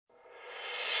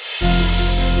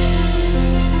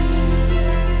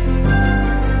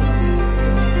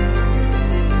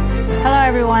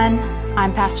everyone,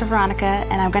 I'm Pastor Veronica,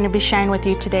 and I'm going to be sharing with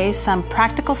you today some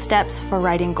practical steps for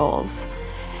writing goals.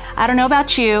 I don't know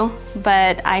about you,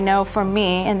 but I know for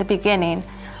me in the beginning,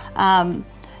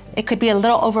 it could be a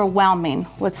little overwhelming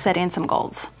with setting some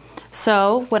goals.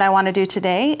 So what I want to do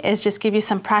today is just give you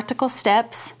some practical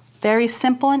steps, very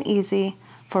simple and easy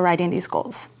for writing these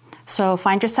goals. So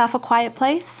find yourself a quiet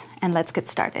place and let's get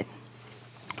started.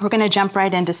 We're going to jump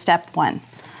right into step one.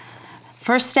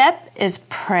 First step is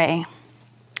pray.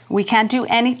 We can't do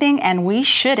anything, and we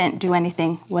shouldn't do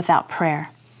anything without prayer.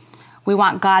 We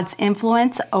want God's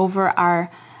influence over our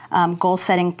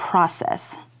goal-setting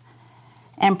process.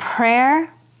 And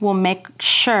prayer will make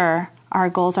sure our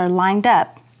goals are lined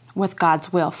up with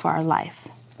God's will for our life.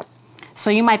 So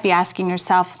you might be asking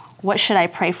yourself, what should I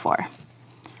pray for?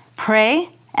 Pray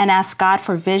and ask God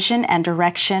for vision and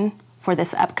direction for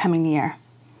this upcoming year.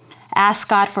 Ask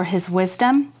God for His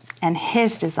wisdom and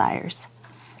His desires.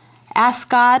 Ask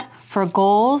God for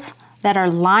goals that are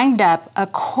lined up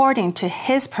according to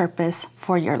His purpose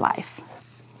for your life.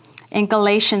 In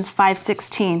Galatians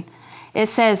 5:16, it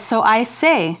says, "So I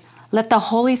say, let the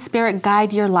Holy Spirit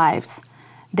guide your lives.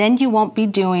 Then you won't be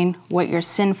doing what your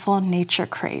sinful nature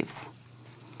craves."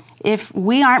 If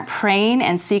we aren't praying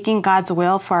and seeking God's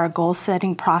will for our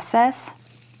goal-setting process,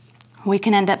 we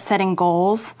can end up setting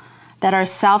goals that are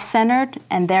self-centered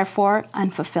and therefore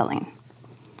unfulfilling.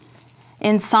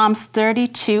 In Psalms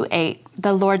 32:8,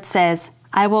 the Lord says,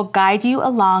 "I will guide you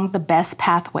along the best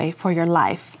pathway for your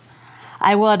life.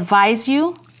 I will advise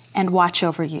you and watch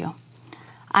over you."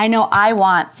 I know I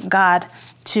want God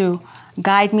to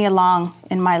guide me along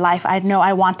in my life. I know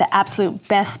I want the absolute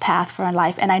best path for my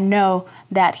life, and I know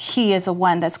that He is the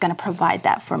one that's going to provide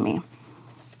that for me.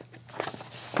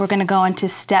 We're going to go into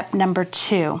step number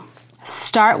 2.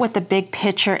 Start with the big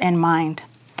picture in mind.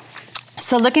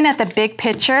 So looking at the big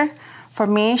picture, for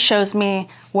me, shows me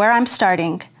where I'm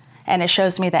starting, and it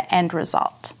shows me the end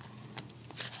result.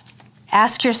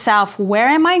 Ask yourself, where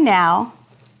am I now,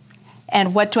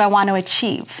 and what do I want to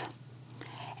achieve?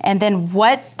 And then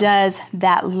what does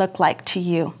that look like to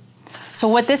you? So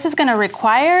what this is going to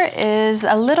require is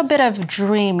a little bit of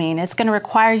dreaming. It's going to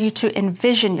require you to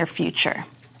envision your future.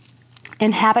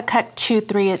 In Habakkuk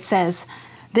 2:3, it says,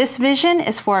 "This vision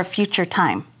is for a future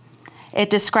time. It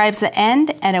describes the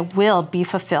end, and it will be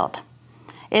fulfilled.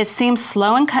 If it seems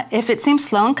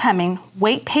slow in coming,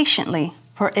 wait patiently,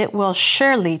 for it will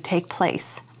surely take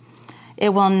place.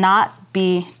 It will not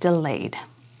be delayed."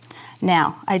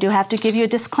 Now, I do have to give you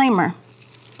a disclaimer.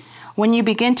 When you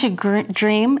begin to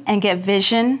dream and get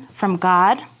vision from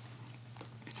God,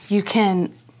 you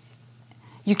can't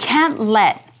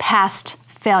let past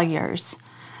failures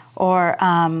or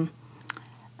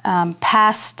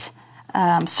past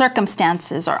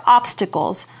circumstances or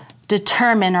obstacles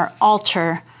determine or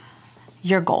alter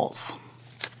your goals.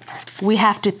 We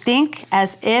have to think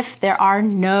as if there are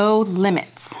no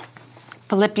limits.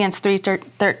 Philippians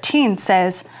 3:13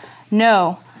 says,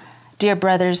 "No, dear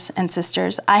brothers and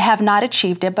sisters, I have not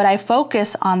achieved it, but I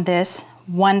focus on this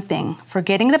one thing,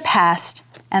 forgetting the past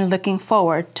and looking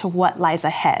forward to what lies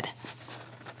ahead."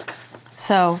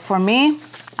 So for me,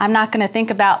 I'm not going to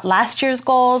think about last year's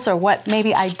goals or what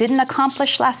maybe I didn't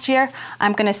accomplish last year.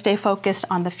 I'm going to stay focused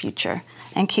on the future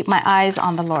and keep my eyes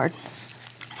on the Lord.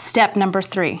 Step number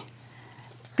 3,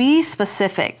 be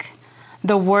specific.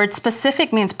 The word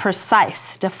specific means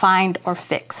precise, defined, or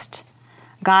fixed.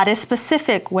 God is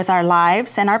specific with our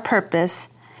lives and our purpose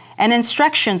and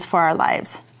instructions for our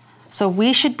lives. So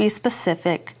we should be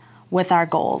specific with our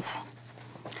goals.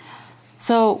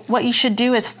 So what you should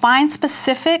do is find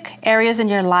specific areas in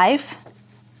your life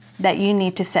that you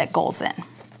need to set goals in.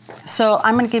 So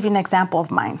I'm going to give you an example of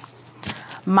mine.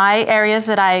 My areas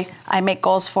that I make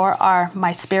goals for are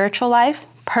my spiritual life,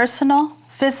 personal,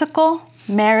 physical,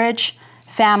 marriage,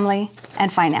 family,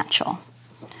 and financial.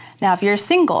 Now, if you're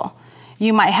single,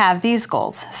 you might have these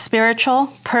goals: spiritual,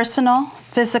 personal,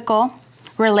 physical,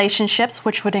 relationships,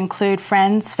 which would include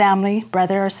friends, family,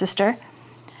 brother or sister,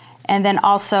 and then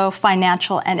also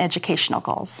financial and educational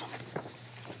goals.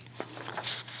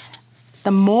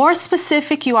 The more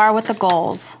specific you are with the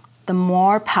goals, the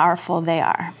more powerful they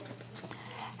are.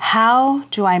 How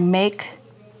do I make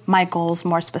my goals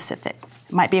more specific?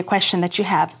 It might be a question that you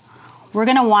have. We're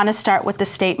going to want to start with the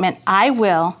statement, "I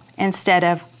will," instead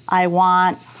of "I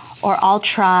want," or "I'll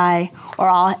try," or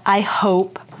 "I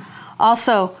hope."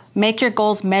 Also, make your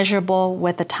goals measurable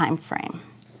with a time frame.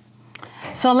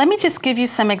 So let me just give you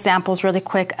some examples really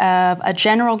quick of a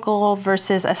general goal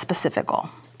versus a specific goal.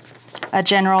 A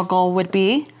general goal would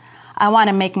be, I want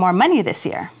to make more money this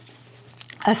year.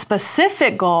 A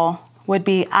specific goal would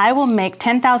be, I will make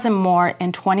 10,000 more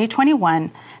in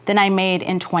 2021 than I made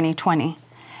in 2020.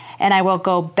 And I will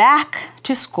go back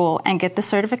to school and get the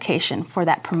certification for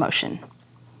that promotion.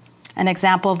 An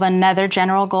example of another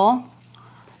general goal,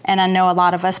 and I know a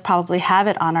lot of us probably have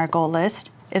it on our goal list,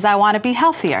 is I want to be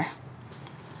healthier.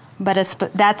 But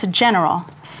that's general.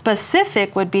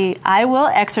 Specific would be, I will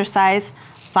exercise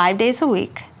 5 days a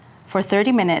week for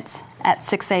 30 minutes at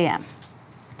 6 a.m.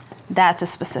 That's a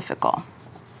specific goal.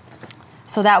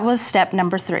 So that was step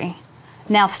number 3.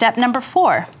 Now step number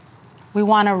 4, we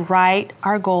want to write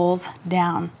our goals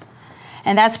down.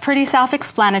 And that's pretty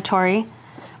self-explanatory,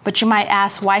 but you might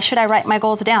ask, why should I write my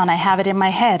goals down? I have it in my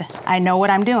head. I know what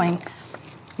I'm doing.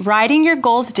 Writing your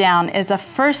goals down is a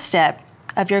first step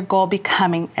of your goal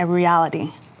becoming a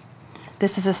reality.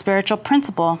 This is a spiritual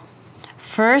principle.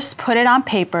 First, put it on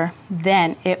paper,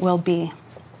 then it will be.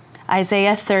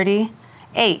 Isaiah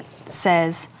 38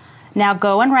 says, now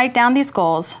go and write down these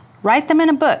goals. Write them in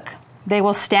a book. They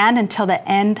will stand until the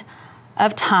end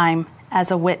of time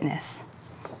as a witness.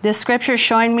 This scripture is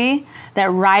showing me that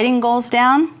writing goals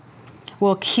down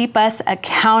will keep us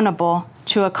accountable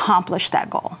to accomplish that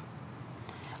goal.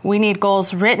 We need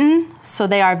goals written so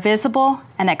they are visible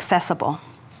and accessible.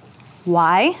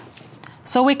 Why?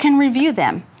 So we can review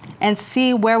them and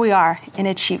see where we are in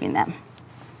achieving them.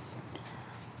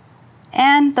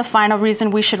 And the final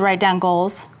reason we should write down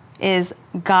goals is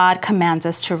God commands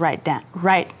us to write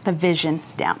the vision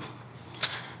down.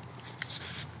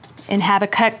 In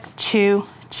Habakkuk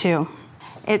 2:2,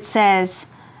 it says,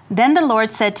 then the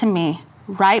Lord said to me,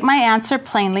 write my answer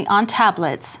plainly on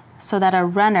tablets so that a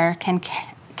runner can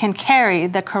carry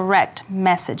the correct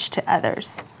message to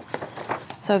others.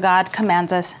 So God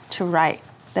commands us to write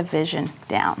the vision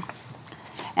down.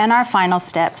 And our final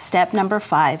step, step number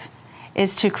 5,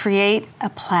 is to create a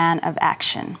plan of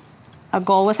action. A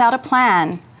goal without a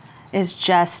plan is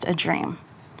just a dream.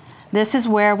 This is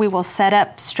where we will set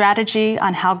up strategy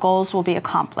on how goals will be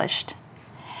accomplished.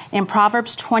 In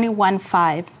Proverbs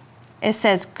 21:5, it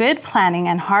says, good planning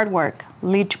and hard work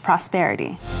lead to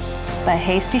prosperity, but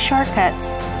hasty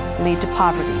shortcuts lead to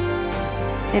poverty.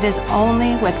 It is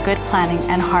only with good planning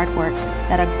and hard work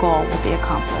that a goal will be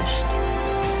accomplished.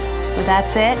 So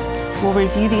that's it. We'll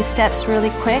review these steps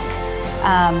really quick.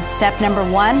 Step number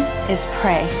 1 is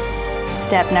pray.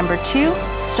 Step number 2,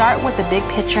 start with the big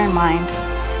picture in mind.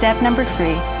 Step number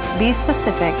 3, be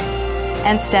specific.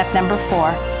 And step number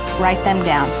 4, write them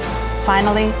down.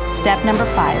 Finally, step number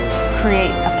 5,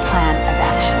 create a plan of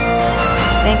action.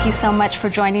 Thank you so much for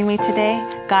joining me today.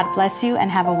 God bless you and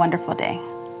have a wonderful day.